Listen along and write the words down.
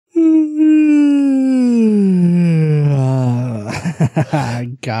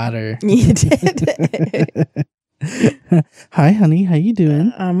I got her. You did. Hi, honey. How you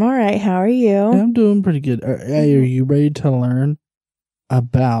doing? I'm all right. How are you? I'm doing pretty good. Are you ready to learn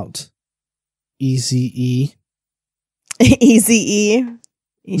about Eazy-E? Eazy-E?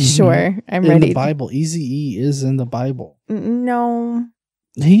 Sure, I'm ready. In the Bible. Eazy-E is in the Bible. No.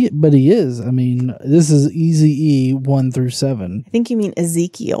 He is. I mean, this is Eazy-E 1-7. I think you mean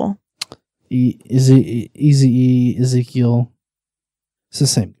Ezekiel. Eazy-E, Ezekiel. It's the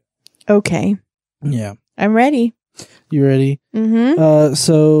same. Okay. Yeah. I'm ready. You ready? Mm-hmm.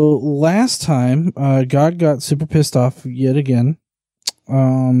 So last time, God got super pissed off yet again.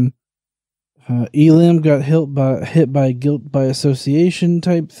 Elam got hit by guilt by association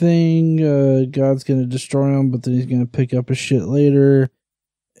type thing. God's going to destroy him, but then he's going to pick up his shit later.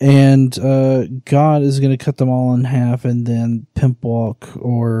 And God is going to cut them all in half and then pimp walk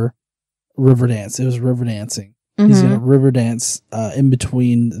or river dance. It was river dancing. Mm-hmm. He's going to river dance in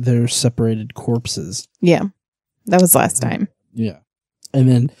between their separated corpses. Yeah. That was last time. Yeah. And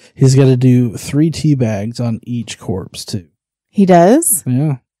then he's got to do 3 tea bags on each corpse, too. He does?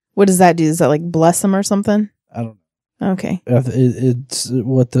 Yeah. What does that do? Does that like bless him or something? I don't know. Okay. It's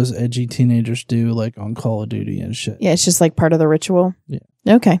what those edgy teenagers do, like on Call of Duty and shit. Yeah, it's just like part of the ritual. Yeah.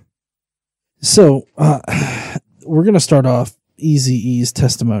 Okay. So, we're going to start off Eazy-E's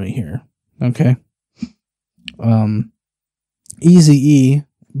testimony here. Okay. Eazy-E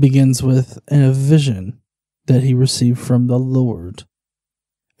begins with a vision that he received from the Lord.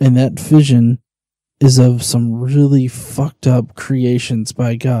 And that vision is of some really fucked up creations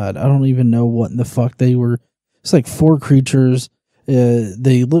by God. I don't even know what in the fuck they were. It's like 4 creatures.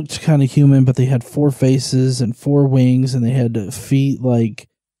 They looked kind of human, but they had 4 faces and 4 wings, and they had feet like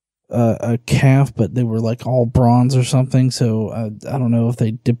a calf, but they were like all bronze or something. So I don't know if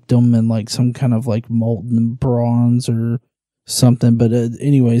they dipped them in like some kind of like molten bronze or something. But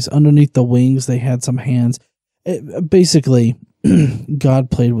anyways, underneath the wings, they had some hands. Basically,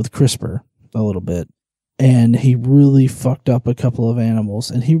 God played with CRISPR a little bit, and he really fucked up a couple of animals,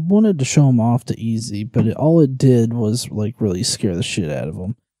 and he wanted to show them off to Easy, but all it did was like really scare the shit out of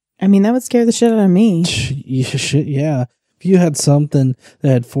him. I mean, that would scare the shit out of me. Shit, yeah. If you had something that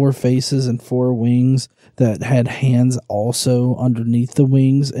had 4 faces and 4 wings that had hands also underneath the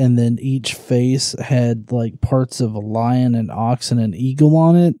wings, and then each face had like parts of a lion, an ox, and an eagle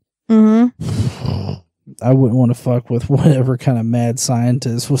on it. Mm-hmm. I wouldn't want to fuck with whatever kind of mad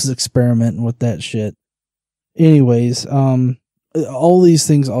scientist was experimenting with that shit. Anyways, all these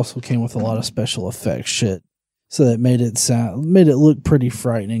things also came with a lot of special effects shit. So that made it look pretty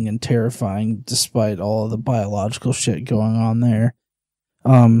frightening and terrifying despite all of the biological shit going on there.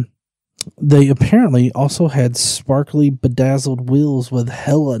 They apparently also had sparkly bedazzled wheels with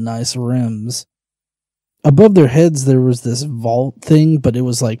hella nice rims. Above their heads, there was this vault thing, but it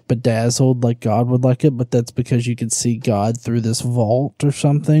was like bedazzled like God would like it, but that's because you could see God through this vault or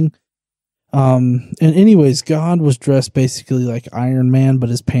something. And anyways, God was dressed basically like Iron Man, but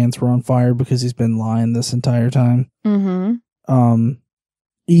his pants were on fire because he's been lying this entire time. Mm-hmm.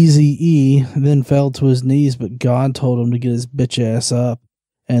 Eazy-E then fell to his knees, but God told him to get his bitch ass up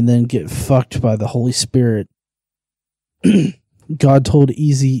and then get fucked by the Holy Spirit. God told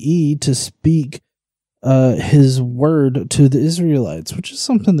Eazy-E to speak his word to the Israelites, which is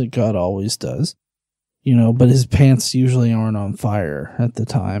something that God always does, you know, but his pants usually aren't on fire at the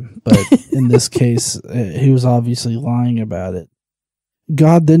time. But in this case, he was obviously lying about it.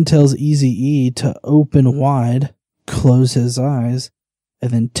 God then tells Eazy-E to open wide, close his eyes,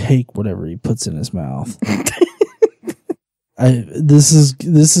 and then take whatever he puts in his mouth. This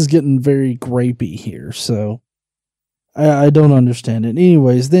is getting very grapey here, so I don't understand it.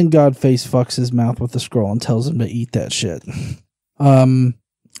 Anyways, then God face fucks his mouth with the scroll and tells him to eat that shit.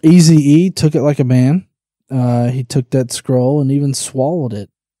 Eazy-E took it like a man. He took that scroll and even swallowed it.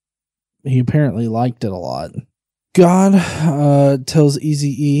 He apparently liked it a lot. God tells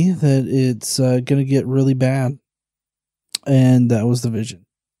Eazy-E that it's going to get really bad. And that was the vision.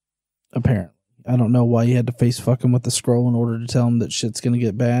 Apparently. I don't know why he had to face fuck him with the scroll in order to tell him that shit's going to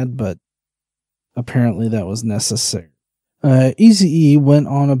get bad, but apparently that was necessary. Eazy-E went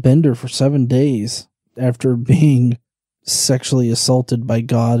on a bender for 7 days after being sexually assaulted by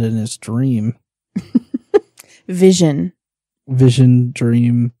God in his dream. Vision, I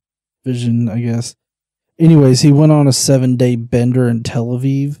guess. Anyways, he went on a 7-day bender in Tel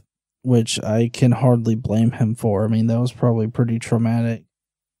Aviv, which I can hardly blame him for. I mean, that was probably pretty traumatic.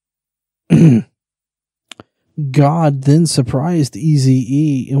 God then surprised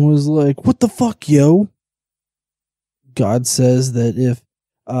Eazy-E and was like, "What the fuck, yo?" God says that if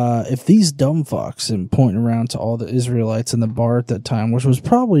if these dumb fucks, and pointing around to all the Israelites in the bar at that time, which was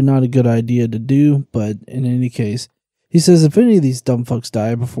probably not a good idea to do, but in any case, he says if any of these dumb fucks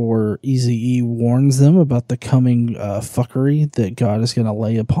die before Eazy-E warns them about the coming fuckery that God is going to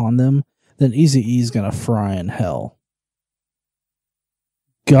lay upon them, then Eazy-E is going to fry in hell.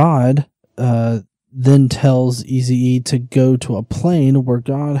 God then tells Eazy-E to go to a plane where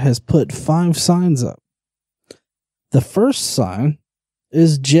God has put 5 signs up. The first sign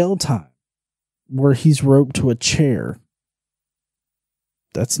is jail time, where he's roped to a chair.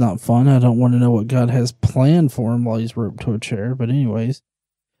 That's not fun. I don't want to know what God has planned for him while he's roped to a chair, but anyways.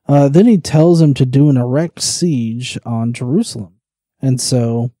 Then he tells him to do an erect siege on Jerusalem. And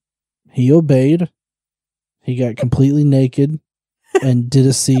so he obeyed. He got completely naked and did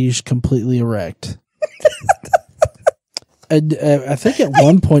a siege completely erect. And, I think at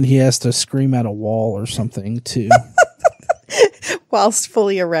one point he has to scream at a wall or something too. Whilst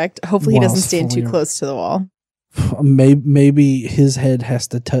fully erect. Hopefully he doesn't stand too close to the wall. Maybe his head has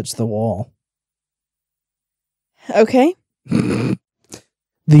to touch the wall. Okay.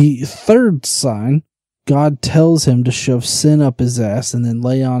 The third sign, God tells him to shove sin up his ass and then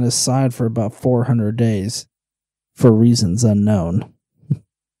lay on his side for about 400 days for reasons unknown.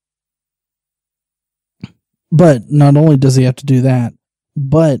 But not only does he have to do that,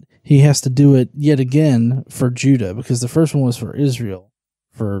 but he has to do it yet again for Judah, because the first one was for Israel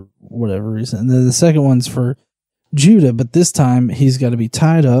for whatever reason. And then the second one's for Judah, but this time he's got to be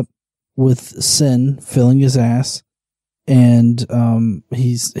tied up with sin filling his ass, and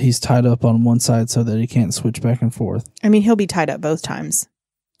he's tied up on one side so that he can't switch back and forth. I mean, he'll be tied up both times.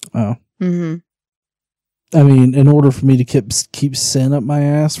 Oh. Mm-hmm. I mean, in order for me to keep sin up my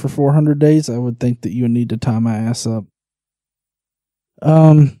ass for 400 days, I would think that you would need to tie my ass up.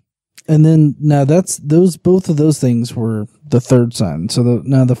 And then now both of those things were the third sign. So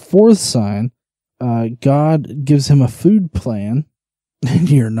now the fourth sign, God gives him a food plan, and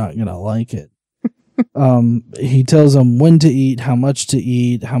you're not going to like it. He tells him when to eat, how much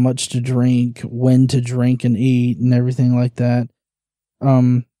to drink, when to drink and eat, and everything like that.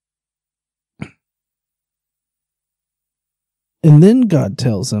 And then God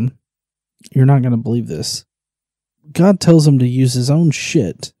tells him, you're not going to believe this, God tells him to use his own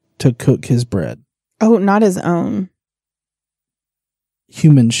shit to cook his bread. Oh, not his own.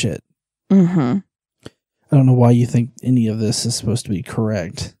 Human shit. Mm-hmm. I don't know why you think any of this is supposed to be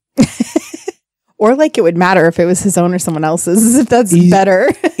correct. Or like it would matter if it was his own or someone else's, if that's better.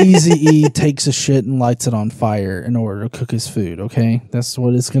 Eazy-E takes a shit and lights it on fire in order to cook his food, okay? That's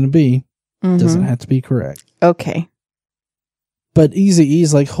what it's going to be. Mm-hmm. Doesn't have to be correct. Okay. But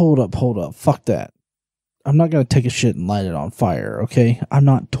Eazy-E's like, hold up, fuck that. I'm not going to take a shit and light it on fire, okay? I'm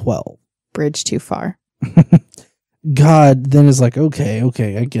not 12. Bridge too far. God then is like, okay,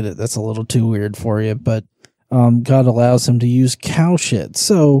 I get it. That's a little too weird for you, but God allows him to use cow shit.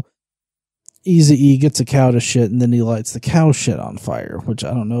 So Eazy-E gets a cow to shit, and then he lights the cow shit on fire, which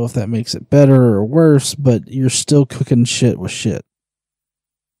I don't know if that makes it better or worse, but you're still cooking shit with shit.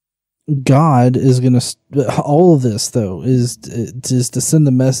 God is going to... All of this, though, is to send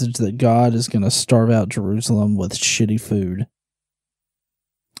the message that God is going to starve out Jerusalem with shitty food.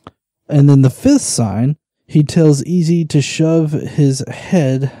 And then the fifth sign, he tells Eazy to shove his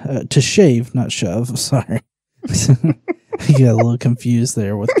head... to shave, not shove, sorry. He got a little confused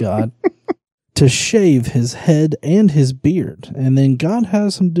there with God. To shave his head and his beard. And then God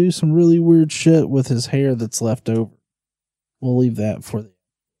has him do some really weird shit with his hair that's left over. We'll leave that for the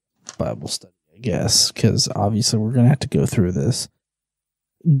Bible study, I guess, because obviously we're going to have to go through this.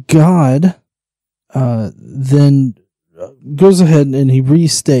 God then goes ahead and he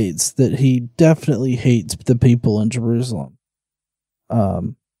restates that he definitely hates the people in Jerusalem.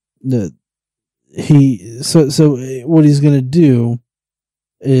 So what he's going to do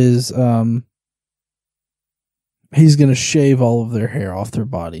is he's going to shave all of their hair off their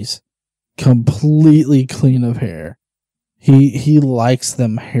bodies, completely clean of hair. He likes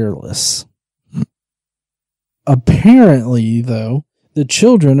them hairless. Apparently, though, the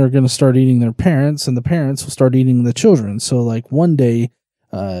children are going to start eating their parents, and the parents will start eating the children. So, like, one day,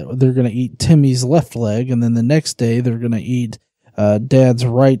 they're going to eat Timmy's left leg, and then the next day, they're going to eat Dad's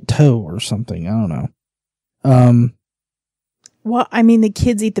right toe or something. I don't know. Well, I mean, the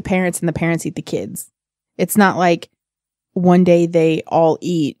kids eat the parents, and the parents eat the kids. It's not like one day they all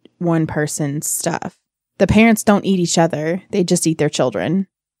eat one person's stuff. The parents don't eat each other. They just eat their children.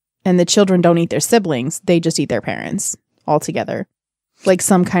 And the children don't eat their siblings. They just eat their parents altogether. Like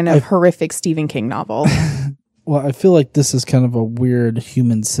some kind of horrific Stephen King novel. Well, I feel like this is kind of a weird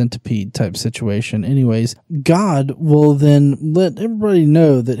human centipede type situation. Anyways, God will then let everybody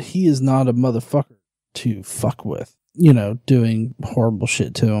know that he is not a motherfucker to fuck with. You know, doing horrible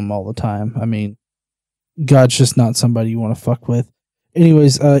shit to him all the time. I mean, God's just not somebody you want to fuck with.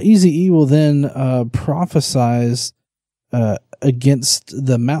 Anyways, Eazy-E will then prophesize against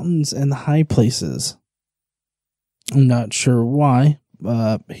the mountains and the high places. I'm not sure why.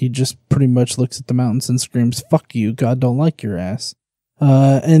 He just pretty much looks at the mountains and screams, "Fuck you, God don't like your ass."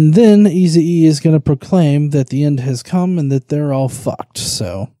 And then Eazy-E is going to proclaim that the end has come and that they're all fucked.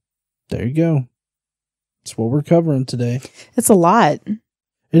 So, there you go. That's what we're covering today. It's a lot.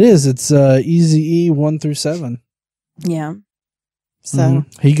 It is. It's Eazy-E 1 through 7. Yeah. So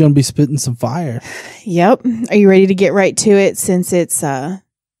he gonna be spitting some fire. Yep. Are you ready to get right to it since it's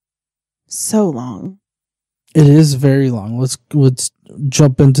so long? It is very long. Let's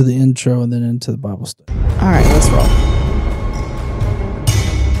jump into the intro and then into the Bible study. All right, let's roll.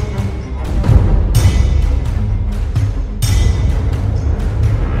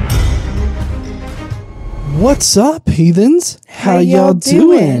 What's up, heathens? How y'all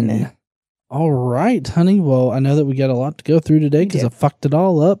doing? All right, honey. Well, I know that we got a lot to go through today because I fucked it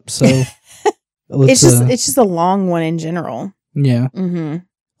all up. So it's just a long one in general. Yeah. Mm-hmm.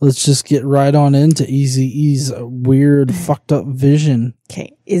 Let's just get right on into Eazy-E's weird, fucked up vision.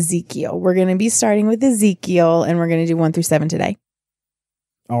 Okay, Ezekiel. We're going to be starting with Ezekiel, and we're going to do 1 through 7 today.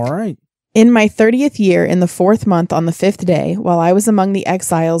 All right. In my 30th year, in the 4th month, on the 5th day, while I was among the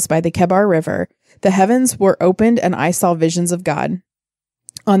exiles by the Kebar River, the heavens were opened, and I saw visions of God.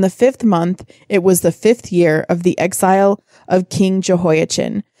 On the 5th month, it was the 5th year of the exile of King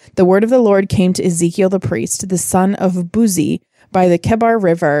Jehoiachin. The word of the Lord came to Ezekiel the priest, the son of Buzi, by the Kebar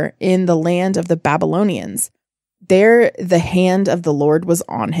River in the land of the Babylonians. There the hand of the Lord was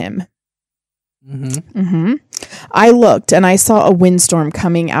on him. I looked, and I saw a windstorm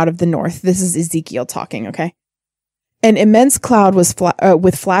coming out of the north. This is Ezekiel talking, okay? An immense cloud was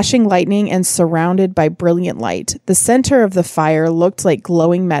with flashing lightning and surrounded by brilliant light. The center of the fire looked like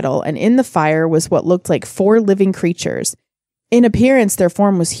glowing metal, and in the fire was what looked like 4 living creatures. In appearance, their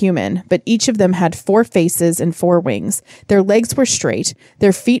form was human, but each of them had 4 faces and 4 wings. Their legs were straight.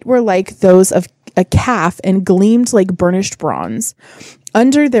 Their feet were like those of a calf and gleamed like burnished bronze.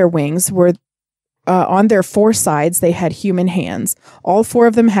 Under their wings were on their 4 sides, they had human hands. All 4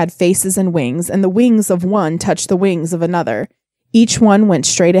 of them had faces and wings, and the wings of one touched the wings of another. Each one went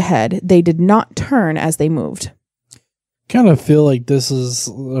straight ahead. They did not turn as they moved. Kind of feel like this is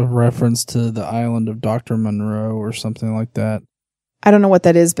a reference to the island of Dr. Monroe or something like that. I don't know what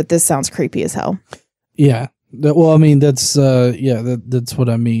that is, but this sounds creepy as hell. Yeah. Well, I mean, that's what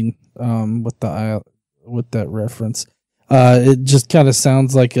I mean with that reference. It just kind of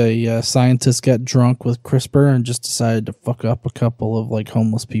sounds like a scientist got drunk with CRISPR and just decided to fuck up a couple of like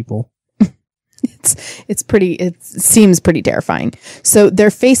homeless people. It seems pretty terrifying. So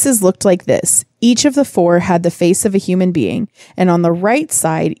their faces looked like this. Each of the 4 had the face of a human being, and on the right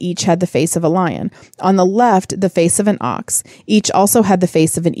side, each had the face of a lion. On the left, the face of an ox. Each also had the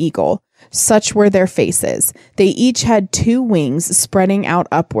face of an eagle. Such were their faces. They each had 2 wings spreading out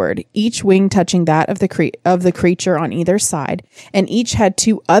upward, each wing touching that of the creature on either side, and each had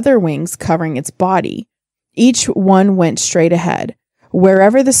 2 other wings covering its body. Each one went straight ahead.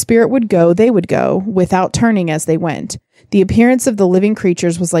 Wherever the spirit would go, they would go, without turning as they went. The appearance of the living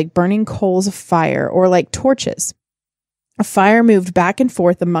creatures was like burning coals of fire, or like torches. A fire moved back and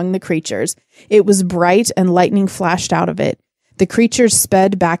forth among the creatures. It was bright, and lightning flashed out of it. The creatures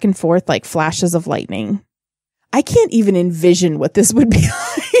sped back and forth like flashes of lightning. I can't even envision what this would be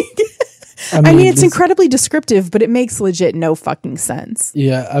like. I mean, it's incredibly descriptive, but it makes legit no fucking sense.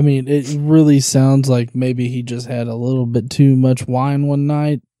 Yeah, I mean, it really sounds like maybe he just had a little bit too much wine one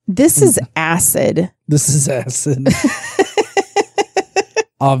night. This is acid. This is acid.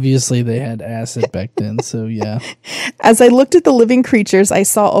 Obviously, they had acid back then, so yeah. As I looked at the living creatures, I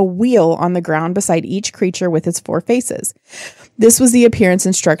saw a wheel on the ground beside each creature with its 4 faces. This was the appearance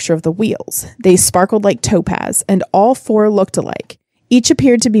and structure of the wheels. They sparkled like topaz, and all 4 looked alike. Each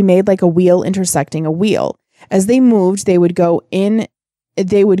appeared to be made like a wheel intersecting a wheel. As they moved, they would go in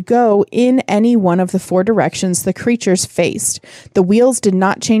any one of the 4 directions the creatures faced. The wheels did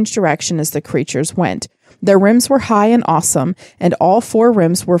not change direction as the creatures went. Their rims were high and awesome, and all 4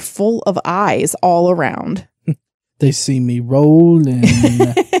 rims were full of eyes all around. They see me rolling.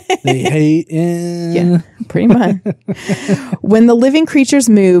 They hating. Yeah, pretty much. When the living creatures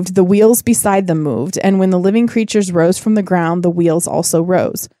moved, the wheels beside them moved, and when the living creatures rose from the ground, the wheels also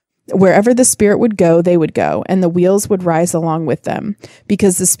rose. Wherever the spirit would go, they would go, and the wheels would rise along with them,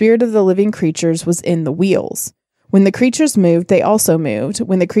 because the spirit of the living creatures was in the wheels. When the creatures moved, they also moved.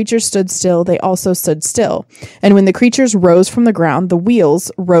 When the creatures stood still, they also stood still. And when the creatures rose from the ground, the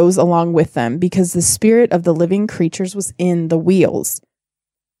wheels rose along with them, because the spirit of the living creatures was in the wheels.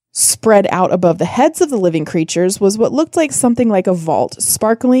 Spread out above the heads of the living creatures was what looked like something like a vault,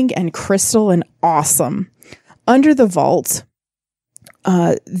 sparkling and crystal and awesome. Under the vault,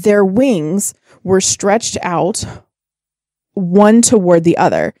 their wings were stretched out, one toward the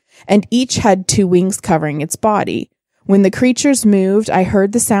other, and each had 2 wings covering its body. When the creatures moved, I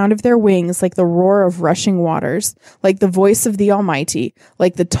heard the sound of their wings like the roar of rushing waters, like the voice of the Almighty,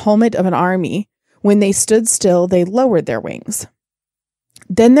 like the tumult of an army. When they stood still, they lowered their wings.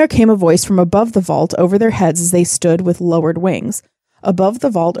 Then there came a voice from above the vault over their heads as they stood with lowered wings. Above the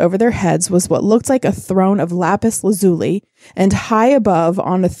vault over their heads was what looked like a throne of lapis lazuli, and high above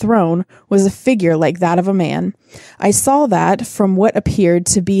on a throne was a figure like that of a man. I saw that from what appeared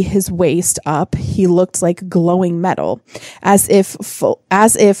to be his waist up, he looked like glowing metal, as if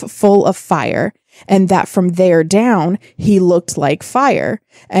full of fire, and that from there down he looked like fire,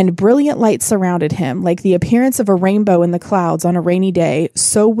 and brilliant light surrounded him, like the appearance of a rainbow in the clouds on a rainy day,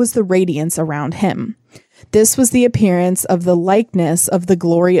 so was the radiance around him. This was the appearance of the likeness of the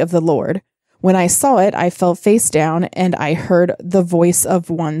glory of the Lord. When I saw it, I fell face down, and I heard the voice of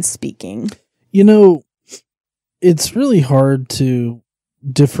one speaking. You know, it's really hard to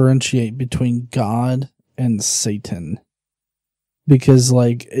differentiate between God and Satan. Because,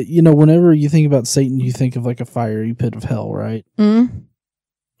 like, you know, whenever you think about Satan, you think of like a fiery pit of hell, right? Mm.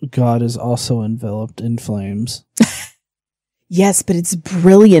 God is also enveloped in flames. Yes, but it's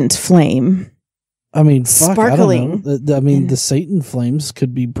brilliant flame. I mean, fuck, sparkling. I don't know. I mean, the Satan flames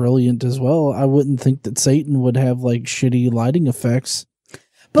could be brilliant as well. I wouldn't think that Satan would have like shitty lighting effects.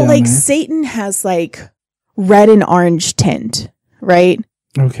 But like there. Satan has like red and orange tint, right?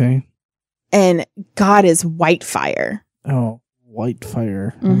 Okay. And God is white fire. Oh, white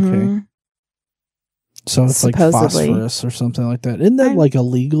fire. Mm-hmm. Okay. So it's Supposedly. like phosphorus or something like that. Isn't that like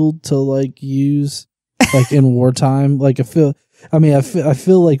illegal to like use like in wartime? Like I feel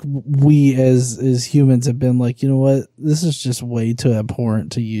like we as humans have been like, you know what? This is just way too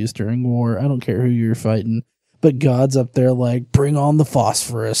abhorrent to use during war. I don't care who you're fighting. But God's up there like, bring on the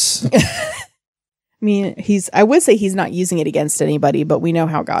phosphorus. I mean, I would say he's not using it against anybody, but we know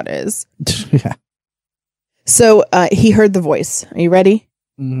how God is. Yeah. So he heard the voice. Are you ready?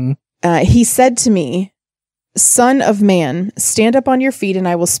 Mm-hmm. He said to me, "Son of man, stand up on your feet and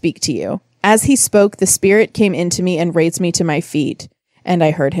I will speak to you." As he spoke, the Spirit came into me and raised me to my feet, and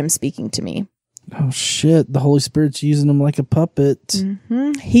I heard him speaking to me. Oh, shit. The Holy Spirit's using him like a puppet.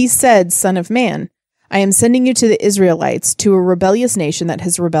 Mm-hmm. He said, "Son of man, I am sending you to the Israelites, to a rebellious nation that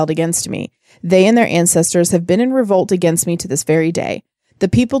has rebelled against me. They and their ancestors have been in revolt against me to this very day. The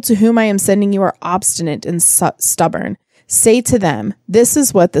people to whom I am sending you are obstinate and stubborn. Say to them, this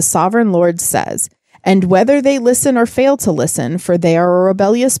is what the sovereign Lord says. And whether they listen or fail to listen, for they are a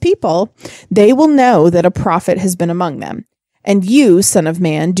rebellious people, they will know that a prophet has been among them. And you, son of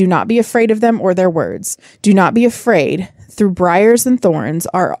man, do not be afraid of them or their words. Do not be afraid. Though briars and thorns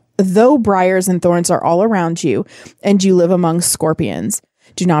are all around you, and you live among scorpions.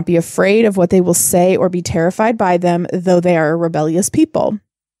 Do not be afraid of what they will say or be terrified by them, though they are a rebellious people.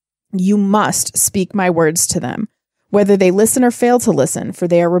 You must speak my words to them, whether they listen or fail to listen, for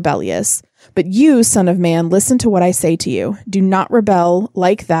they are rebellious. But you, son of man, listen to what I say to you. Do not rebel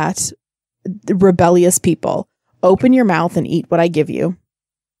like that, rebellious people. Open your mouth and eat what I give you."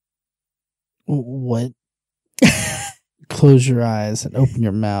 What? Close your eyes and open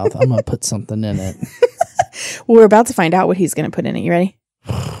your mouth. I'm going to put something in it. Well, we're about to find out what he's going to put in it. You ready?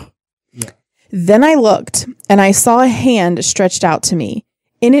 Yeah. Then I looked, and I saw a hand stretched out to me.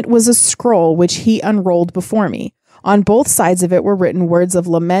 In it was a scroll which he unrolled before me. On both sides of it were written words of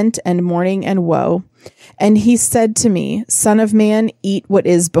lament and mourning and woe. And he said to me, "Son of man, eat what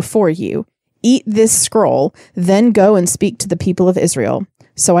is before you. Eat this scroll, then go and speak to the people of Israel."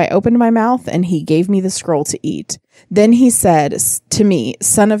 So I opened my mouth, and he gave me the scroll to eat. Then he said to me,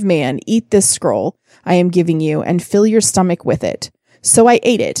 "Son of man, eat this scroll I am giving you, and fill your stomach with it." So I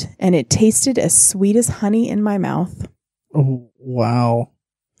ate it, and it tasted as sweet as honey in my mouth. Oh, wow.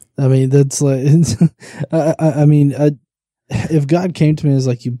 I mean, that's like, if God came to me and was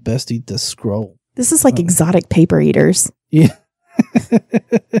like, you best eat this scroll. This is like exotic paper eaters. Yeah.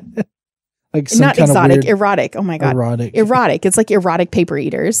 Like some not kind exotic, of weird, erotic. Oh my God. Erotic. It's like erotic paper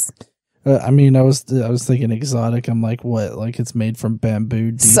eaters. I was thinking exotic. I'm like, what? Like it's made from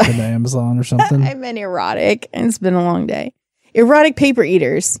bamboo deep in the Amazon or something? I meant erotic, and it's been a long day. Erotic paper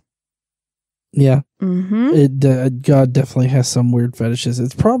eaters. Yeah. Mm-hmm. God definitely has some weird fetishes.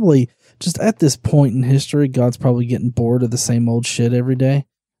 It's probably just at this point in history, God's probably getting bored of the same old shit every day.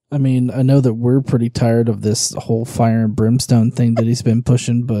 I mean, I know that we're pretty tired of this whole fire and brimstone thing that he's been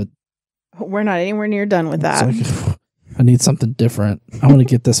pushing, but we're not anywhere near done with that. Like, I need something different. I want to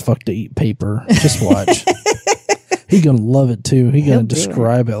get this fuck to eat paper. Just watch. He's going to love it too. He's going to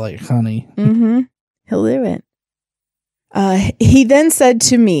describe it like honey. Mm-hmm. He'll do it. He then said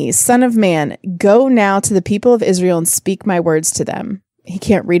to me, Son of man, go now to the people of Israel and speak my words to them. He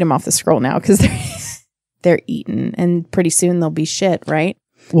can't read them off the scroll now because they're eaten, and pretty soon they'll be shit, right?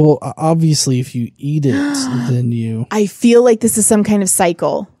 Well, obviously, if you eat it, then you... I feel like this is some kind of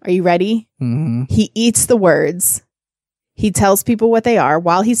cycle. Are you ready? Mm-hmm. He eats the words. He tells people what they are.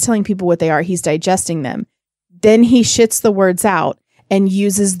 While he's telling people what they are, he's digesting them. Then he shits the words out and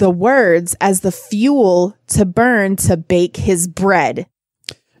uses the words as the fuel to burn to bake his bread.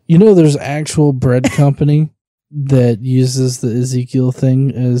 You know, there's actual bread company that uses the Ezekiel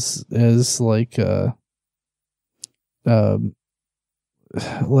thing as like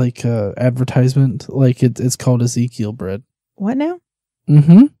advertisement. Like it's called Ezekiel bread. What now?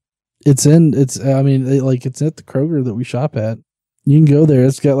 Mm-hmm. It's at the Kroger that we shop at. You can go there.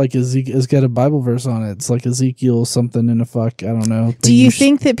 It's got like it's got a Bible verse on it. It's like Ezekiel something in a fuck. I don't know. Do you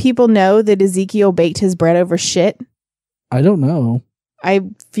think that people know that Ezekiel baked his bread over shit? I don't know. I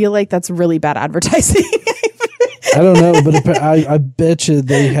feel like that's really bad advertising. I don't know, but I bet you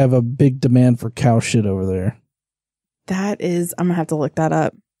they have a big demand for cow shit over there. I'm going to have to look that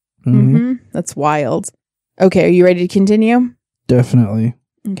up. Mm-hmm. That's wild. Okay, are you ready to continue? Definitely.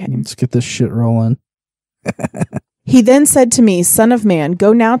 Okay. Let's get this shit rolling. He then said to me, Son of man,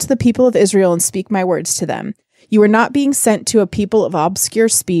 go now to the people of Israel and speak my words to them. You are not being sent to a people of obscure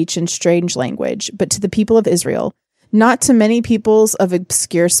speech and strange language, but to the people of Israel, not to many peoples of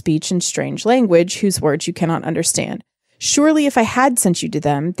obscure speech and strange language whose words you cannot understand. Surely if I had sent you to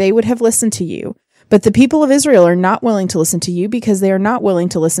them, they would have listened to you. But the people of Israel are not willing to listen to you because they are not willing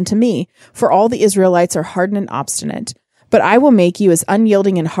to listen to me, for all the Israelites are hardened and obstinate. But I will make you as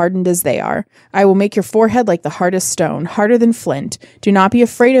unyielding and hardened as they are. I will make your forehead like the hardest stone, harder than flint. Do not be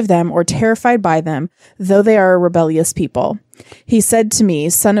afraid of them or terrified by them, though they are a rebellious people. He said to me,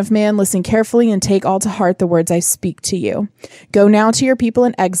 Son of man, listen carefully and take all to heart the words I speak to you. Go now to your people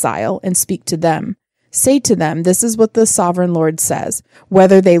in exile and speak to them. Say to them, this is what the sovereign Lord says,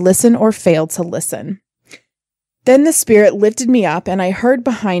 whether they listen or fail to listen. Then the Spirit lifted me up, and I heard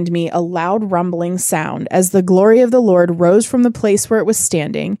behind me a loud rumbling sound, as the glory of the Lord rose from the place where it was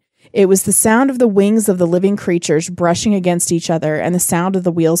standing. It was the sound of the wings of the living creatures brushing against each other, and the sound of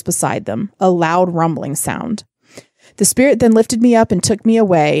the wheels beside them, a loud rumbling sound. The Spirit then lifted me up and took me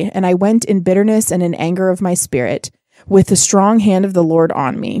away, and I went in bitterness and in anger of my spirit, with the strong hand of the Lord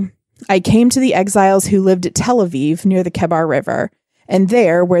on me. I came to the exiles who lived at Tel Aviv, near the Kebar River. And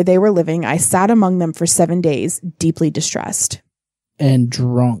there, where they were living, I sat among them for 7 days, deeply distressed. And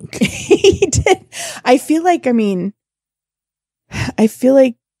drunk. He did. I feel like a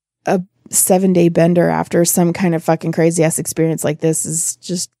 7-day bender after some kind of fucking crazy ass experience like this is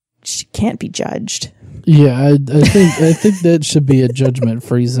just, she can't be judged. Yeah, I think that should be a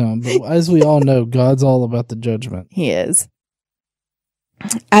judgment-free zone. But as we all know, God's all about the judgment. He is.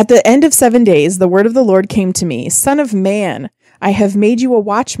 At the end of 7 days, the word of the Lord came to me, Son of man, I have made you a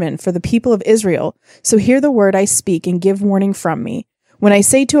watchman for the people of Israel. So hear the word I speak and give warning from me. When I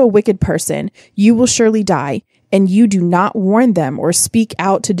say to a wicked person, you will surely die, and you do not warn them or speak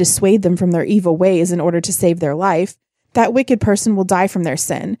out to dissuade them from their evil ways in order to save their life, that wicked person will die from their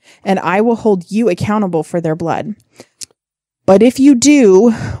sin, and I will hold you accountable for their blood. But if you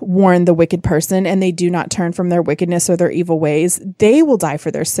do warn the wicked person and they do not turn from their wickedness or their evil ways, they will die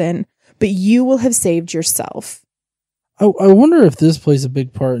for their sin, but you will have saved yourself. I wonder if this plays a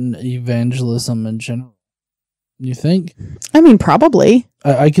big part in evangelism in general. You think? I mean, probably.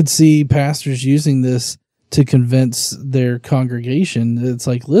 I could see pastors using this to convince their congregation. It's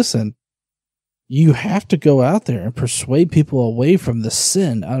like, listen, you have to go out there and persuade people away from the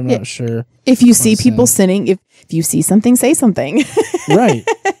sin. I'm not sure. If you see people sinning, if you see something, say something. Right.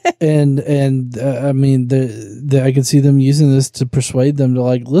 And I mean, I could see them using this to persuade them to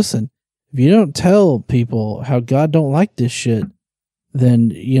like, listen, if you don't tell people how God don't like this shit, then,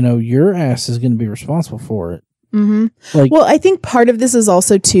 you know, your ass is going to be responsible for it. Mm-hmm. Well, I think part of this is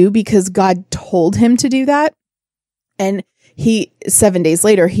also, too, because God told him to do that. And 7 days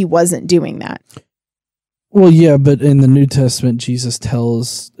later, he wasn't doing that. Well, yeah, but in the New Testament, Jesus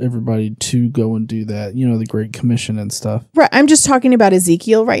tells everybody to go and do that. You know, the Great Commission and stuff. Right. I'm just talking about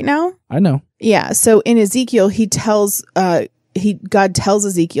Ezekiel right now. I know. Yeah. So in Ezekiel, he tells God tells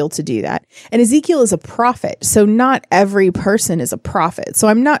Ezekiel to do that. And Ezekiel is a prophet, so not every person is a prophet. So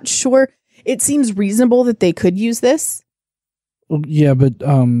I'm not sure. It seems reasonable that they could use this. Well, yeah, but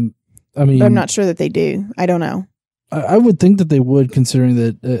I mean, but I'm not sure that they do. I don't know. I would think that they would, considering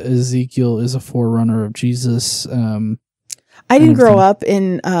that Ezekiel is a forerunner of Jesus. I didn't grow up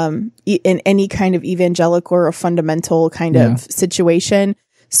in any kind of evangelical or fundamental kind of situation,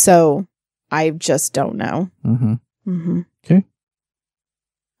 so I just don't know. Okay.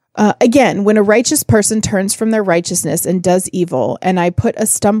 Again, when a righteous person turns from their righteousness and does evil, and I put a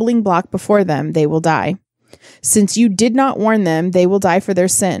stumbling block before them, they will die. Since you did not warn them, they will die for their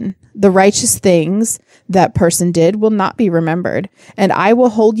sin. The righteous things that person did will not be remembered, and I will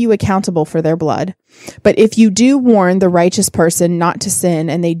hold you accountable for their blood. But if you do warn the righteous person not to sin,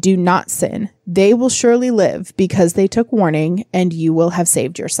 and they do not sin, they will surely live because they took warning, and you will have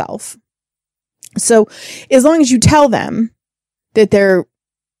saved yourself. So as long as you tell them that they're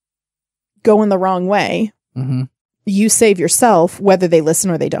going the wrong way, you save yourself, whether they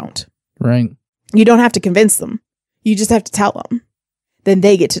listen or they don't. Right. You don't have to convince them. You just have to tell them. Then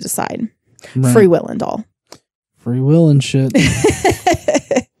they get to decide. Right. Free will and all. Free will and shit.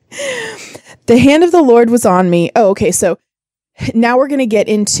 The hand of the Lord was on me. Oh, okay. So now we're going to get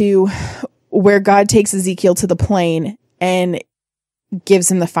into where God takes Ezekiel to the plain and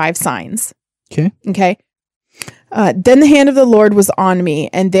gives him the 5 signs. Okay. Okay. Then the hand of the Lord was on me,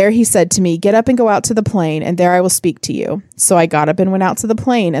 and there he said to me, get up and go out to the plain, and there I will speak to you. So I got up and went out to the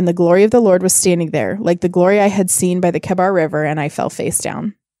plain, and the glory of the Lord was standing there, like the glory I had seen by the Kebar River, and I fell face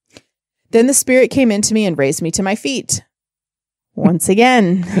down. Then the Spirit came into me and raised me to my feet. Once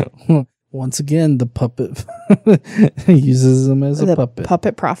again, the puppet uses him as a puppet.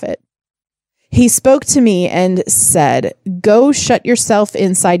 Puppet prophet. He spoke to me and said, go shut yourself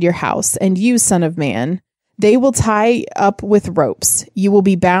inside your house, and you, son of man, they will tie up with ropes. You will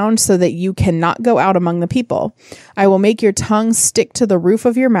be bound so that you cannot go out among the people. I will make your tongue stick to the roof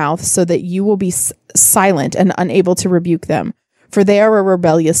of your mouth so that you will be silent and unable to rebuke them, for they are a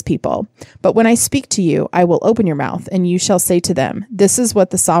rebellious people. But when I speak to you, I will open your mouth, and you shall say to them, this is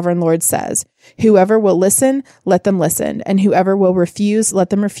what the sovereign Lord says. Whoever will listen, let them listen, and whoever will refuse, let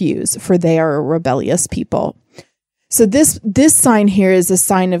them refuse, for they are a rebellious people. So this sign here is a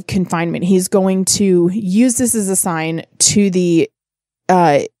sign of confinement. He's going to use this as a sign to the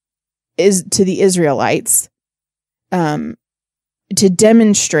Israelites to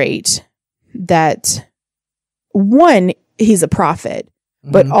demonstrate that, one, he's a prophet,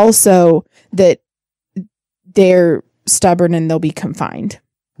 but also that they're stubborn and they'll be confined.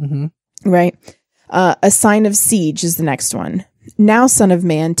 Right? A sign of siege is the next one. Now, son of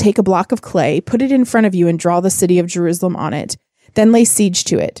man, take a block of clay, put it in front of you, and draw the city of Jerusalem on it. Then lay siege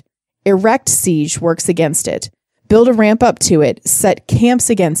to it. Erect siege works against it. Build a ramp up to it, set camps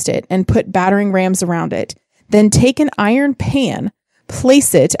against it, and put battering rams around it. Then take an iron pan,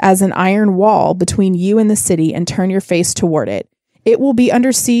 place it as an iron wall between you and the city, and turn your face toward it. It will be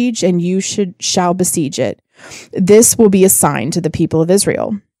under siege, and you shall besiege it. This will be a sign to the people of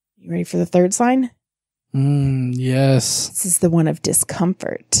Israel. You ready for the third sign? Yes. This is the one of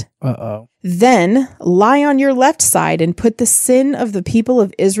discomfort. Uh-oh. Then lie on your left side and put the sin of the people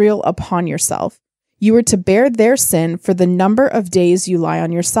of Israel upon yourself. You are to bear their sin for the number of days you lie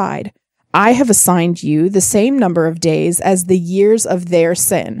on your side. I have assigned you the same number of days as the years of their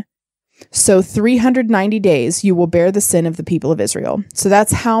sin. So 390 days you will bear the sin of the people of Israel. So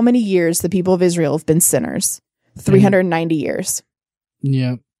that's how many years the people of Israel have been sinners. 390 years.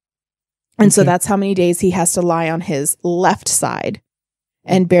 Yeah. And so that's how many days he has to lie on his left side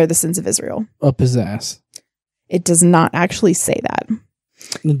and bear the sins of Israel. Up his ass. It does not actually say that.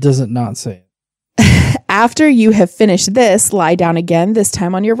 It doesn't not say it. After you have finished this, lie down again, this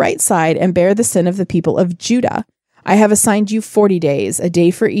time on your right side, and bear the sin of the people of Judah. I have assigned you 40 days, a day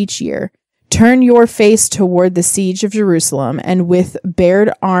for each year. Turn your face toward the siege of Jerusalem, and with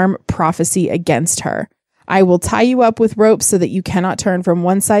bared arm prophesy against her. I will tie you up with ropes so that you cannot turn from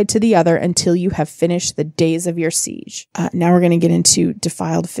one side to the other until you have finished the days of your siege. Now we're going to get into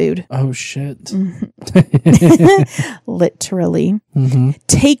defiled food. Oh, shit. Literally.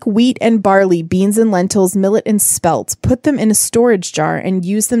 Take wheat and barley, beans and lentils, millet and spelt, put them in a storage jar and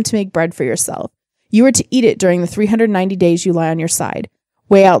use them to make bread for yourself. You are to eat it during the 390 days you lie on your side.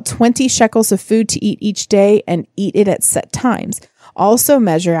 Weigh out 20 shekels of food to eat each day and eat it at set times. Also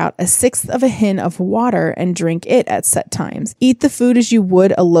measure out 1/6 of a hin of water and drink it at set times. Eat the food as you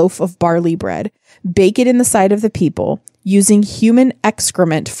would a loaf of barley bread. Bake it in the sight of the people, using human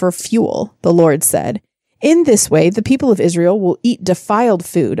excrement for fuel, the Lord said. In this way, the people of Israel will eat defiled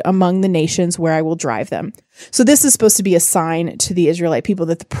food among the nations where I will drive them. So this is supposed to be a sign to the Israelite people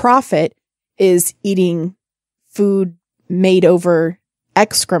that the prophet is eating food made over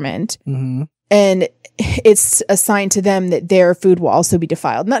excrement. Mm-hmm. And it's a sign to them that their food will also be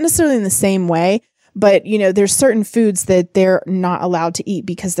defiled. Not necessarily in the same way, but, there's certain foods that they're not allowed to eat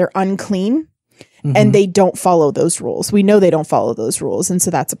because they're unclean and they don't follow those rules. We know they don't follow those rules. And so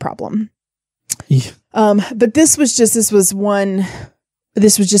that's a problem. Yeah. But this was just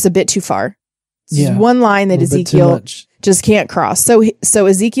a bit too far. This is Yeah. one line that A little bit too Ezekiel much. just can't cross. So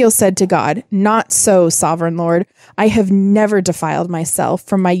Ezekiel said to God, "Not so, sovereign Lord. I have never defiled myself.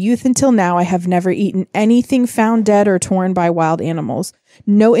 From my youth until now, I have never eaten anything found dead or torn by wild animals.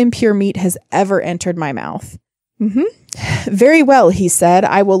 No impure meat has ever entered my mouth." Very well, he said.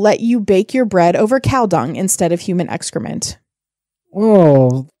 I will let you bake your bread over cow dung instead of human excrement.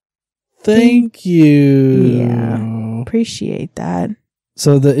 Oh, thank you. Yeah. Appreciate that.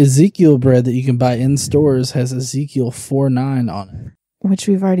 So the Ezekiel bread that you can buy in stores has Ezekiel 4:9 on it. Which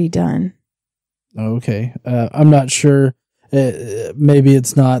we've already done. Okay. I'm not sure. Maybe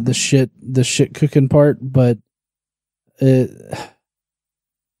it's not the shit cooking part, but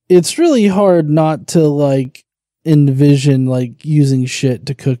it's really hard not to envision using shit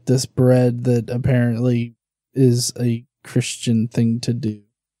to cook this bread that apparently is a Christian thing to do.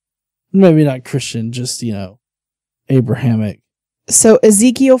 Maybe not Christian, just, Abrahamic. So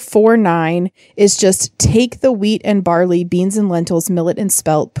Ezekiel 4:9 is just take the wheat and barley, beans and lentils, millet and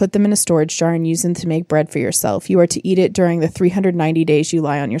spelt, put them in a storage jar and use them to make bread for yourself. You are to eat it during the 390 days you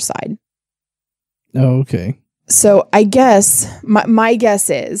lie on your side. Oh, okay. So I guess, my guess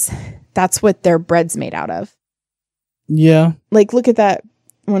is that's what their bread's made out of. Yeah. Look at that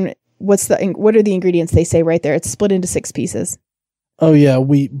one. What are the ingredients they say right there? It's split into 6 pieces. Oh, yeah.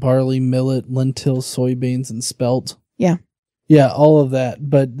 Wheat, barley, millet, lentils, soybeans, and spelt. Yeah. Yeah, all of that,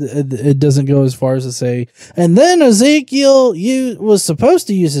 but it doesn't go as far as to say, and then Ezekiel was supposed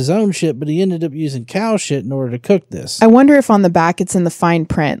to use his own shit, but he ended up using cow shit in order to cook this. I wonder if on the back it's in the fine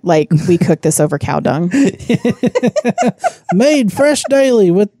print, we cook this over cow dung. Made fresh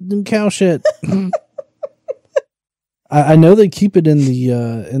daily with cow shit. I know they keep it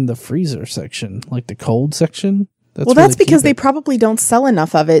in the freezer section, the cold section. That's because they probably don't sell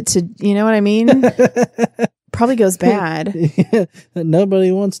enough of it to, you know what I mean? Probably goes bad. Yeah,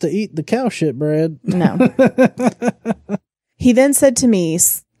 nobody wants to eat the cow shit bread. No. He then said to me,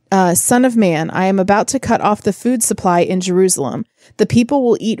 "Son of man, I am about to cut off the food supply in Jerusalem. The people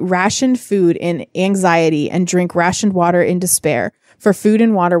will eat rationed food in anxiety and drink rationed water in despair, for food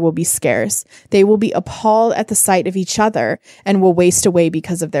and water will be scarce. They will be appalled at the sight of each other and will waste away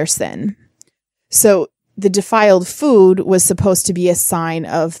because of their sin." So the defiled food was supposed to be a sign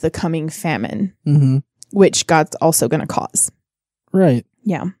of the coming famine. Mm-hmm. Which God's also going to cause. Right.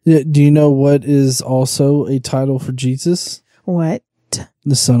 Yeah. Do you know what is also a title for Jesus? What?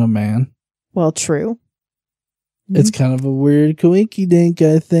 The Son of Man. Well, true. It's kind of a weird coinky dink,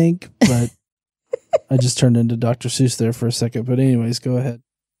 I think, but I just turned into Dr. Seuss there for a second. But anyways, go ahead.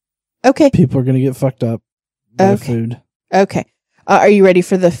 Okay. People are going to get fucked up by food. Okay. Are you ready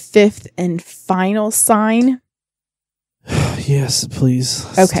for the 5th and final sign? Yes, please.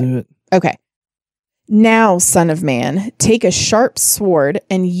 Let's do it. Okay. Now, son of man, take a sharp sword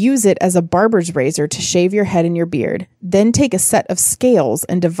and use it as a barber's razor to shave your head and your beard. Then take a set of scales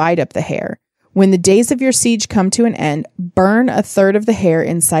and divide up the hair. When the days of your siege come to an end, burn a third of the hair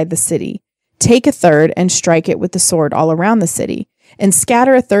inside the city. Take a third and strike it with the sword all around the city, and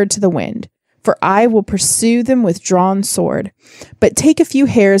scatter a third to the wind. For I will pursue them with drawn sword. But take a few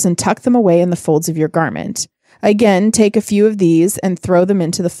hairs and tuck them away in the folds of your garment. Again, take a few of these and throw them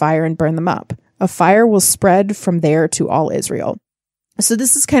into the fire and burn them up. A fire will spread from there to all Israel. So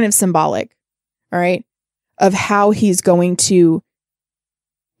this is kind of symbolic, all right, of how he's going to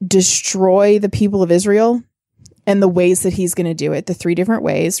destroy the people of Israel and the ways that he's going to do it, the 3 different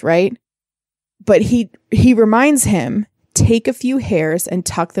ways, right? But he reminds him, take a few hairs and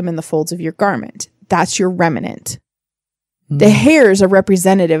tuck them in the folds of your garment. That's your remnant. Mm-hmm. The hairs are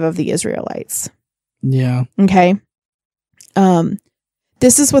representative of the Israelites. Yeah. Okay.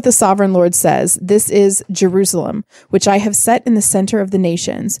 This is what the sovereign Lord says. This is Jerusalem, which I have set in the center of the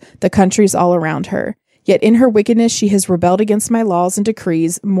nations, the countries all around her. Yet in her wickedness she has rebelled against my laws and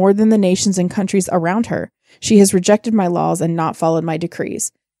decrees more than the nations and countries around her. She has rejected my laws and not followed my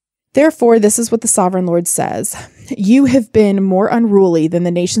decrees. Therefore, this is what the sovereign Lord says. You have been more unruly than the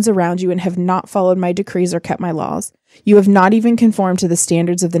nations around you and have not followed my decrees or kept my laws. You have not even conformed to the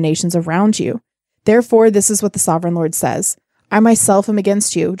standards of the nations around you. Therefore, this is what the sovereign Lord says. I myself am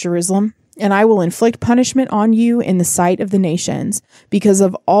against you, Jerusalem, And I will inflict punishment on you in the sight of the nations. Because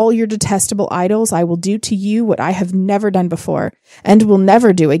of all your detestable idols, I will do to you what I have never done before and will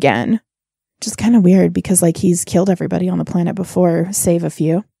never do again. Just kind of weird because like he's killed everybody on the planet before, save a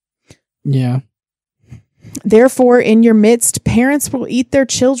few. Yeah. Therefore, in your midst, parents will eat their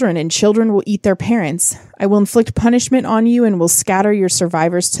children and children will eat their parents. I will inflict punishment on you and will scatter your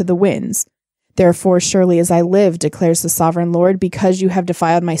survivors to the winds. Therefore, surely as I live, declares the sovereign Lord, because you have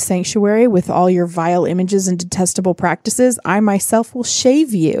defiled my sanctuary with all your vile images and detestable practices, I myself will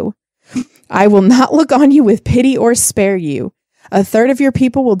shave you. I will not look on you with pity or spare you. A third of your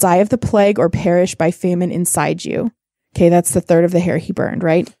people will die of the plague or perish by famine inside you. Okay, that's the third of the hair he burned,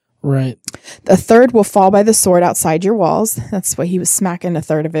 right? Right. A third will fall by the sword outside your walls. That's why he was smacking a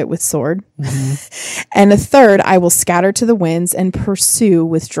third of it with sword. Mm-hmm. And a third I will scatter to the winds and pursue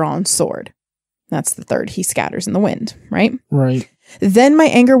with drawn sword. That's the third he scatters in the wind, right? Right. Then my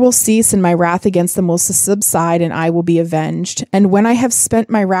anger will cease and my wrath against them will subside and I will be avenged. And when I have spent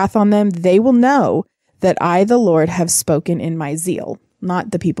my wrath on them, they will know that I, the Lord, have spoken in my zeal. Not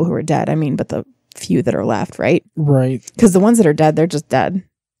the people who are dead, I mean, but the few that are left, right? Right. Because the ones that are dead, they're just dead.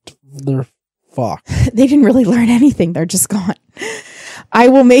 They're fucked. They didn't really learn anything. They're just gone. I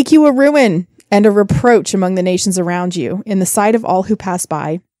will make you a ruin and a reproach among the nations around you. In the sight of all who pass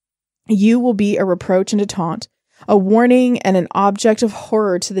by, you will be a reproach and a taunt, a warning and an object of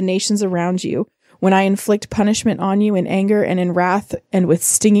horror to the nations around you, when I inflict punishment on you in anger and in wrath and with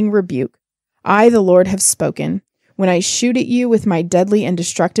stinging rebuke. I, the Lord, have spoken. When I shoot at you with my deadly and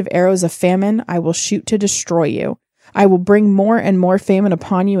destructive arrows of famine, I will shoot to destroy you. I will bring more and more famine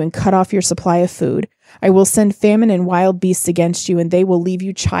upon you and cut off your supply of food. I will send famine and wild beasts against you, and they will leave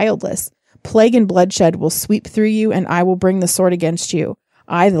you childless. Plague and bloodshed will sweep through you, and I will bring the sword against you.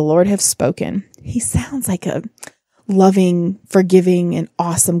 I, the Lord, have spoken. He sounds like a loving, forgiving, and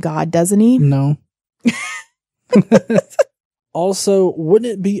awesome God, doesn't he? No. Also,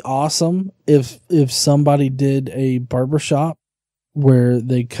 wouldn't it be awesome if somebody did a barbershop where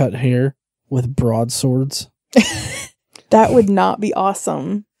they cut hair with broadswords? That would not be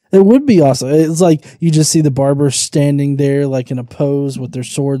awesome. It would be awesome. It's like you just see the barber standing there like in a pose with their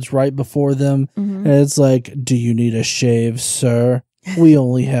swords right before them. Mm-hmm. And it's like, do you need a shave, sir? We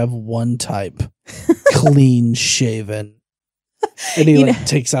only have one type. Clean shaven. And he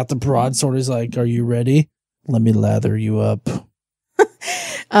takes out the broadsword. He's like, are you ready? Let me lather you up.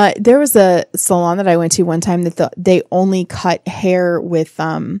 There was a salon that I went to one time that they only cut hair with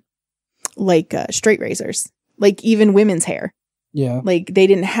straight razors. Like even women's hair. Yeah. Like they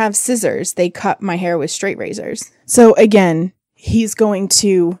didn't have scissors. They cut my hair with straight razors. So again, he's going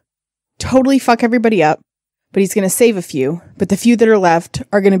to totally fuck everybody up, but he's going to save a few. But the few that are left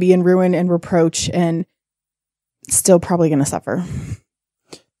are going to be in ruin and reproach and still probably going to suffer.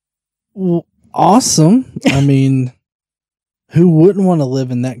 Well, awesome. I mean, who wouldn't want to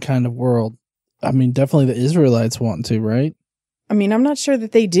live in that kind of world? I mean, definitely the Israelites want to, right? I mean, I'm not sure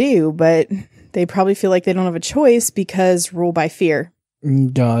that they do, but they probably feel like they don't have a choice because rule by fear.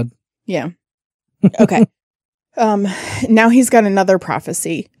 God. Yeah. Okay. Now he's got another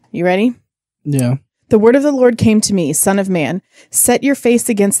prophecy. You ready? Yeah. The word of the Lord came to me, son of man. Set your face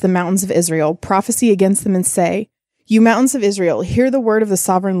against the mountains of Israel, prophesy against them and say, you mountains of Israel, hear the word of the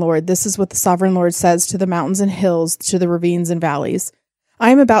sovereign Lord. This is what the sovereign Lord says to the mountains and hills, to the ravines and valleys. I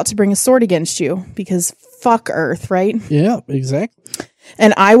am about to bring a sword against you because fuck earth, right? Yeah, exactly.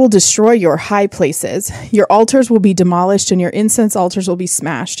 And I will destroy your high places. Your altars will be demolished and your incense altars will be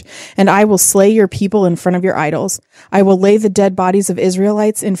smashed. And I will slay your people in front of your idols. I will lay the dead bodies of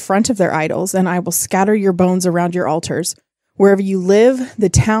Israelites in front of their idols, and I will scatter your bones around your altars. Wherever you live, the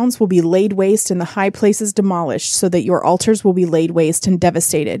towns will be laid waste and the high places demolished, so that your altars will be laid waste and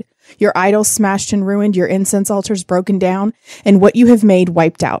devastated. Your idols smashed and ruined, your incense altars broken down, and what you have made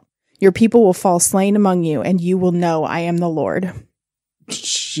wiped out. Your people will fall slain among you, and you will know I am the Lord.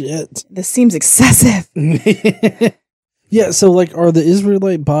 Shit. This seems excessive. Yeah, so like are the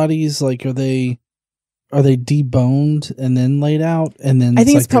Israelite bodies like are they deboned and then laid out and then I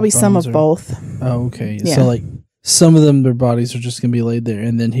think it's probably some of both. Oh, okay. Yeah. So like some of them their bodies are just gonna be laid there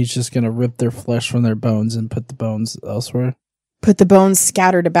and then he's just gonna rip their flesh from their bones and put the bones elsewhere. Put the bones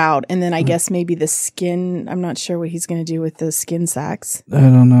scattered about, and then I guess maybe the skin. I'm not sure what he's gonna do with the skin sacks. I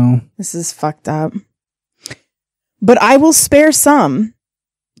don't know. This is fucked up. But I will spare some.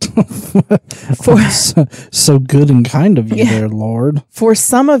 So good and kind of you there, Lord. For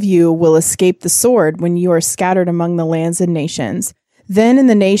some of you will escape the sword when you are scattered among the lands and nations. Then in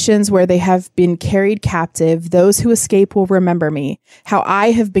the nations where they have been carried captive, those who escape will remember me, how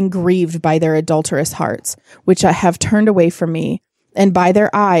I have been grieved by their adulterous hearts, which I have turned away from me. and by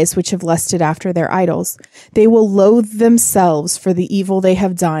their eyes which have lusted after their idols. They will loathe themselves for the evil they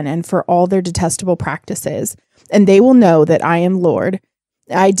have done and for all their detestable practices. And they will know that I am Lord.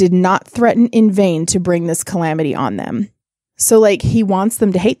 I did not threaten in vain to bring this calamity on them. So, like, he wants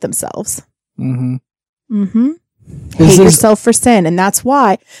them to hate themselves. Mm-hmm. Mm-hmm. Hate yourself for sin. And that's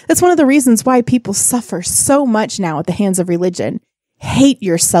one of the reasons why people suffer so much now at the hands of religion. Hate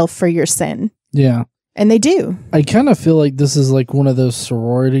yourself for your sin. Yeah. And they do. I kind of feel like this is like one of those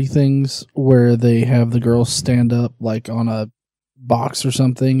sorority things where they have the girls stand up like on a box or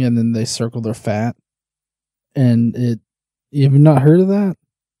something and then they circle their fat. And you've not heard of that?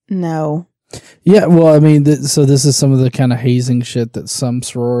 No. Yeah, well, I mean, so this is some of the kind of hazing shit that some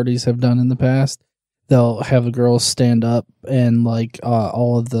sororities have done in the past. They'll have the girls stand up and like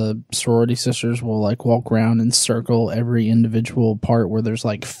all of the sorority sisters will like walk around and circle every individual part where there's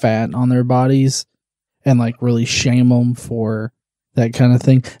like fat on their bodies and like really shame them for that kind of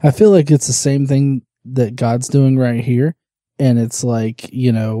thing. I feel like it's the same thing that God's doing right here. And it's like,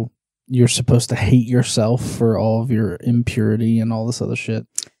 you know, you're supposed to hate yourself for all of your impurity and all this other shit.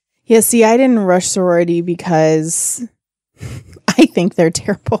 Yeah, see, I didn't rush sorority because I think they're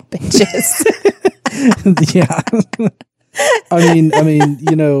terrible bitches. Yeah. I mean,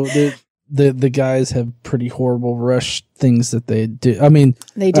 you know, the guys have pretty horrible rush things that they do. I mean,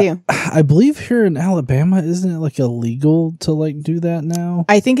 they do. I believe here in Alabama, isn't it like illegal to like do that now?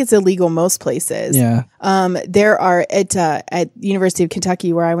 I think it's illegal most places. Yeah. There are at University of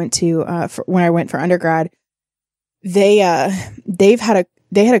Kentucky where I went to when I went for undergrad. They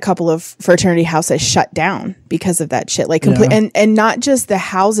had a couple of fraternity houses shut down because of that shit. Like and not just the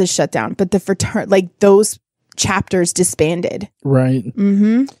houses shut down, but the like those chapters disbanded. Right.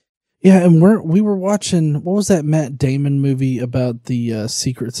 Mm-hmm. Yeah, and we were watching, what was that Matt Damon movie about the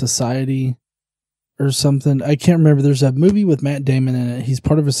secret society or something? I can't remember. There's a movie with Matt Damon in it. He's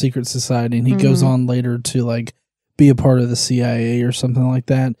part of a secret society, and he goes on later to like be a part of the CIA or something like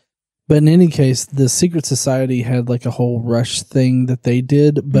that. But in any case, the secret society had like a whole rush thing that they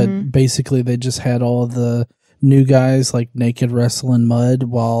did, but basically they just had all of the new guys like naked wrestling mud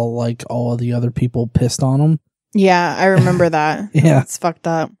while like all of the other people pissed on them. Yeah, I remember that. Yeah. It's fucked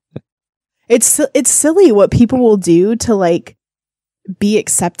up. It's silly what people will do to like be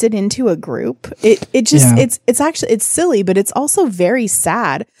accepted into a group. It's silly, but it's also very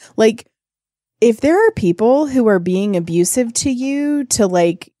sad. Like if there are people who are being abusive to you to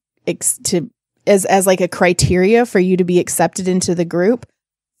like as like a criteria for you to be accepted into the group,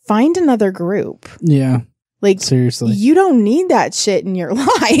 find another group. Yeah. Like seriously. You don't need that shit in your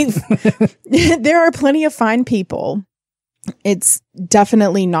life. There are plenty of fine people. It's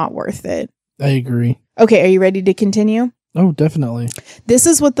definitely not worth it. I agree. Okay, are you ready to continue? Oh, definitely. This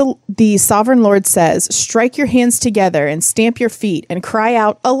is what the sovereign Lord says. Strike your hands together and stamp your feet and cry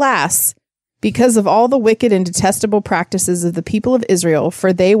out, alas, because of all the wicked and detestable practices of the people of Israel,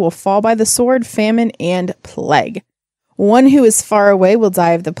 for they will fall by the sword, famine, and plague. One who is far away will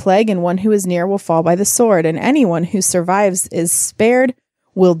die of the plague, and one who is near will fall by the sword, and anyone who survives is spared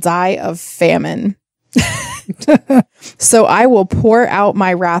will die of famine. So I will pour out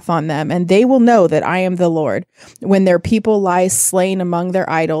my wrath on them, and they will know that I am the Lord. When their people lie slain among their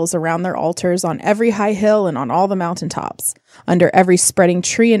idols, around their altars, on every high hill and on all the mountaintops, under every spreading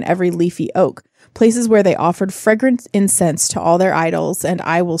tree and every leafy oak, places where they offered fragrant incense to all their idols, and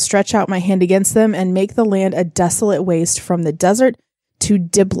I will stretch out my hand against them and make the land a desolate waste from the desert to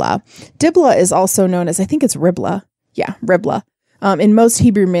Diblah. Diblah is also known as, I think it's Riblah. Yeah, Riblah. In most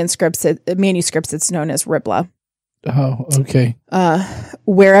Hebrew manuscripts, it's known as Riblah. Oh, okay.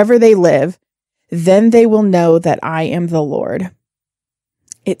 Wherever they live, then they will know that I am the Lord.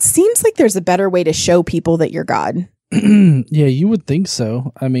 It seems like there's a better way to show people that you're God. Yeah, you would think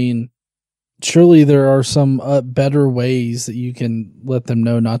so. I mean, surely there are some better ways that you can let them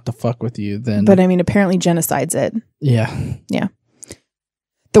know not to fuck with you than... But I mean, apparently genocide's it. Yeah. Yeah.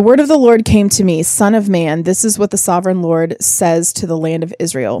 The word of the Lord came to me, Son of man, this is what the sovereign Lord says to the land of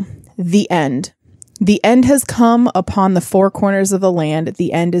Israel. The end. The end has come upon the four corners of the land.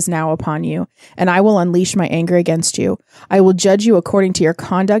 The end is now upon you, and I will unleash my anger against you. I will judge you according to your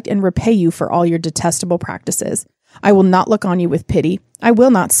conduct and repay you for all your detestable practices. I will not look on you with pity. I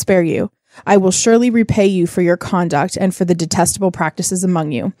will not spare you. I will surely repay you for your conduct and for the detestable practices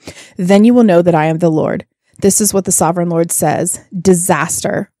among you. Then you will know that I am the Lord. This is what the sovereign Lord says.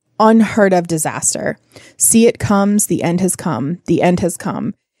 Disaster, unheard of disaster. See, it comes. The end has come. The end has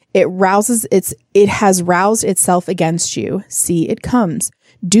come. It has roused itself against you. See, it comes.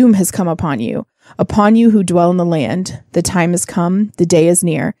 Doom has come upon you who dwell in the land. The time has come. The day is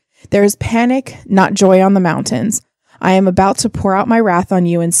near. There is panic, not joy on the mountains. I am about to pour out my wrath on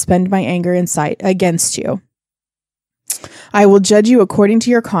you and spend my anger in sight against you. I will judge you according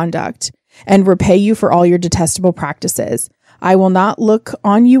to your conduct and repay you for all your detestable practices. I will not look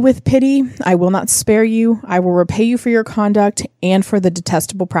on you with pity. I will not spare you. I will repay you for your conduct and for the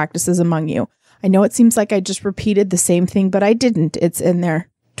detestable practices among you. I know it seems like I just repeated the same thing, but I didn't. It's in there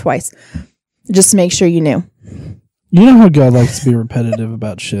twice. Just to make sure you knew. You know how God likes to be repetitive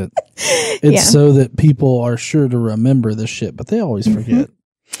about shit. It's so that people are sure to remember this shit, but they always forget.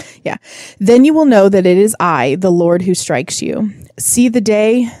 Yeah. Then you will know that it is I, the Lord, who strikes you. See the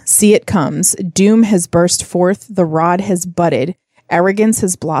day, see it comes. Doom has burst forth, the rod has budded, arrogance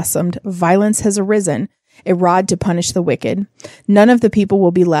has blossomed, violence has arisen, a rod to punish the wicked. None of the people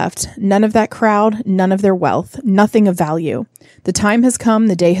will be left, none of that crowd, none of their wealth, nothing of value. The time has come,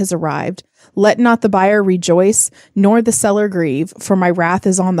 the day has arrived. Let not the buyer rejoice, nor the seller grieve, for my wrath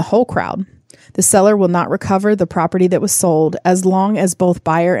is on the whole crowd. The seller will not recover the property that was sold as long as both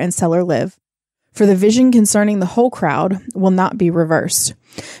buyer and seller live. For the vision concerning the whole crowd will not be reversed.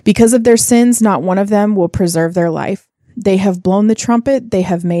 Because of their sins, not one of them will preserve their life. They have blown the trumpet, they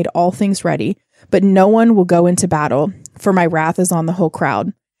have made all things ready, but no one will go into battle, for my wrath is on the whole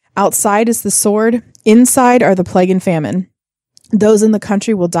crowd. Outside is the sword, inside are the plague and famine. Those in the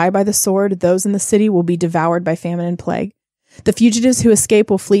country will die by the sword, those in the city will be devoured by famine and plague. The fugitives who escape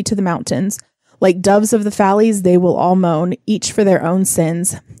will flee to the mountains. Like doves of the valleys, they will all moan, each for their own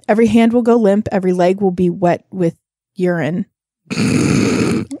sins. Every hand will go limp, every leg will be wet with urine.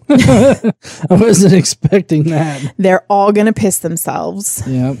 I wasn't expecting that. They're all going to piss themselves.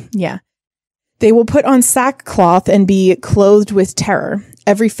 Yep. Yeah. They will put on sackcloth and be clothed with terror.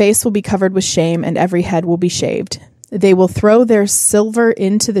 Every face will be covered with shame, and every head will be shaved. They will throw their silver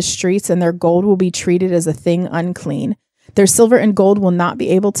into the streets, and their gold will be treated as a thing unclean. Their silver and gold will not be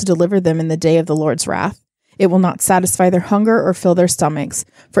able to deliver them in the day of the Lord's wrath. It will not satisfy their hunger or fill their stomachs,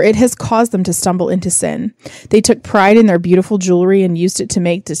 for it has caused them to stumble into sin. They took pride in their beautiful jewelry and used it to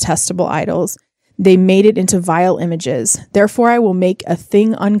make detestable idols. They made it into vile images. Therefore I will make a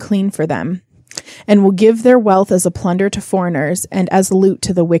thing unclean for them, and will give their wealth as a plunder to foreigners and as loot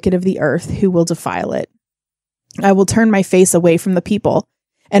to the wicked of the earth who will defile it. I will turn my face away from the people,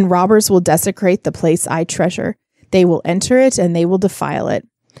 and robbers will desecrate the place I treasure. They will enter it, and they will defile it.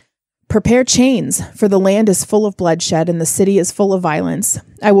 Prepare chains, for the land is full of bloodshed, and the city is full of violence.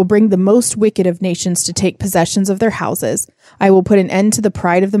 I will bring the most wicked of nations to take possessions of their houses. I will put an end to the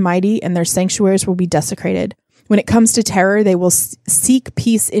pride of the mighty, and their sanctuaries will be desecrated. When it comes to terror, they will seek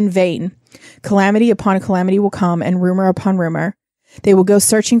peace in vain. Calamity upon calamity will come, and rumor upon rumor. They will go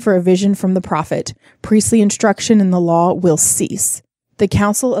searching for a vision from the prophet. Priestly instruction in the law will cease. The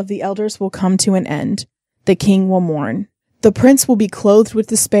counsel of the elders will come to an end. The king will mourn. The prince will be clothed with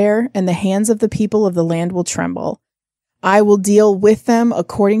despair, and the hands of the people of the land will tremble. I will deal with them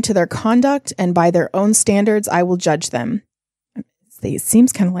according to their conduct, and by their own standards I will judge them. It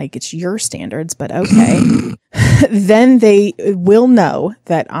seems kind of like it's your standards, but okay. Then they will know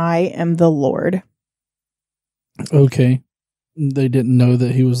that I am the Lord. Okay. They didn't know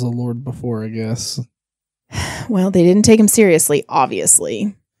that he was the Lord before, I guess. Well, they didn't take him seriously,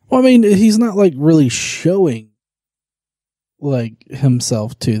 obviously. Well, I mean, he's not like really showing like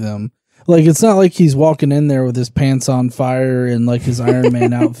himself to them. Like, it's not like he's walking in there with his pants on fire and like his Iron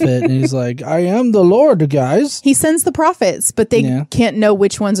Man outfit, and he's like, "I am the Lord, guys." He sends the prophets, but they can't know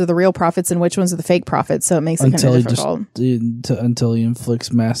which ones are the real prophets and which ones are the fake prophets, so it makes it kind of difficult. Until he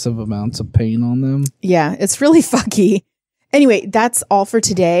inflicts massive amounts of pain on them. Yeah, it's really fucky. Anyway, that's all for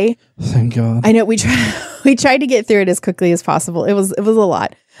today. Thank God. I know we tried to get through it as quickly as possible. It was a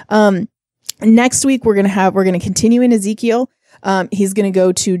lot. Next week we're gonna continue in Ezekiel. He's gonna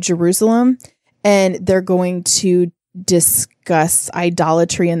go to Jerusalem, and they're going to discuss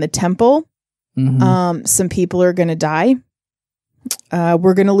idolatry in the temple. Mm-hmm. Some people are gonna die.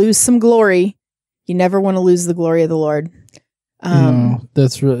 We're gonna lose some glory. You never want to lose the glory of the Lord. No,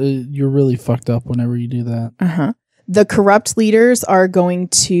 you're really fucked up whenever you do that. Uh-huh. The corrupt leaders are going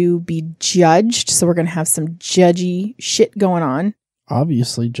to be judged, so we're going to have some judgy shit going on.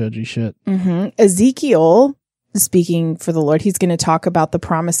 Obviously, judgy shit. Mm-hmm. Ezekiel, speaking for the Lord, he's going to talk about the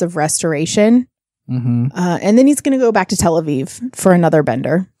promise of restoration. Mm-hmm. And then he's going to go back to Tel Aviv for another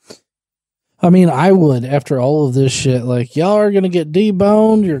bender. I mean, I would, after all of this shit, like, y'all are going to get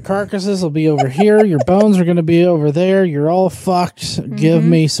deboned, your carcasses will be over here, your bones are going to be over there, you're all fucked. Mm-hmm. Give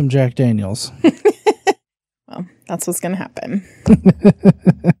me some Jack Daniels. Well, that's what's going to happen.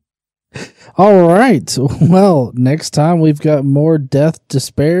 All right. Well, next time we've got more death,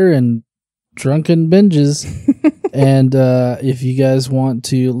 despair, and drunken binges. And if you guys want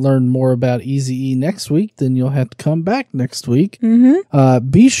to learn more about Eazy-E next week, then you'll have to come back next week.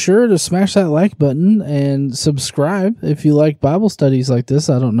 Be sure to smash that like button and subscribe if you like Bible studies like this.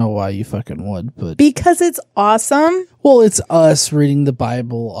 I don't know why you fucking would, but because it's awesome. Well, it's us reading the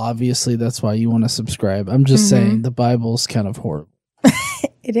Bible. Obviously, that's why you want to subscribe. I'm just saying the Bible's kind of horrible.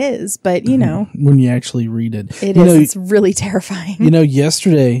 It is, but you know, when you actually read it, it's really terrifying. You know,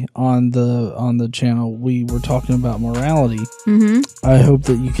 yesterday on the channel we were talking about morality. I hope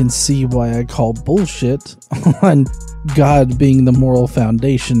that you can see why I call bullshit on God being the moral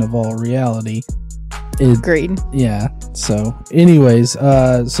foundation of all reality. Agreed. Yeah. So, anyways,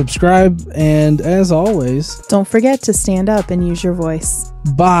 subscribe, and as always, don't forget to stand up and use your voice.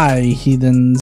 Bye, heathens.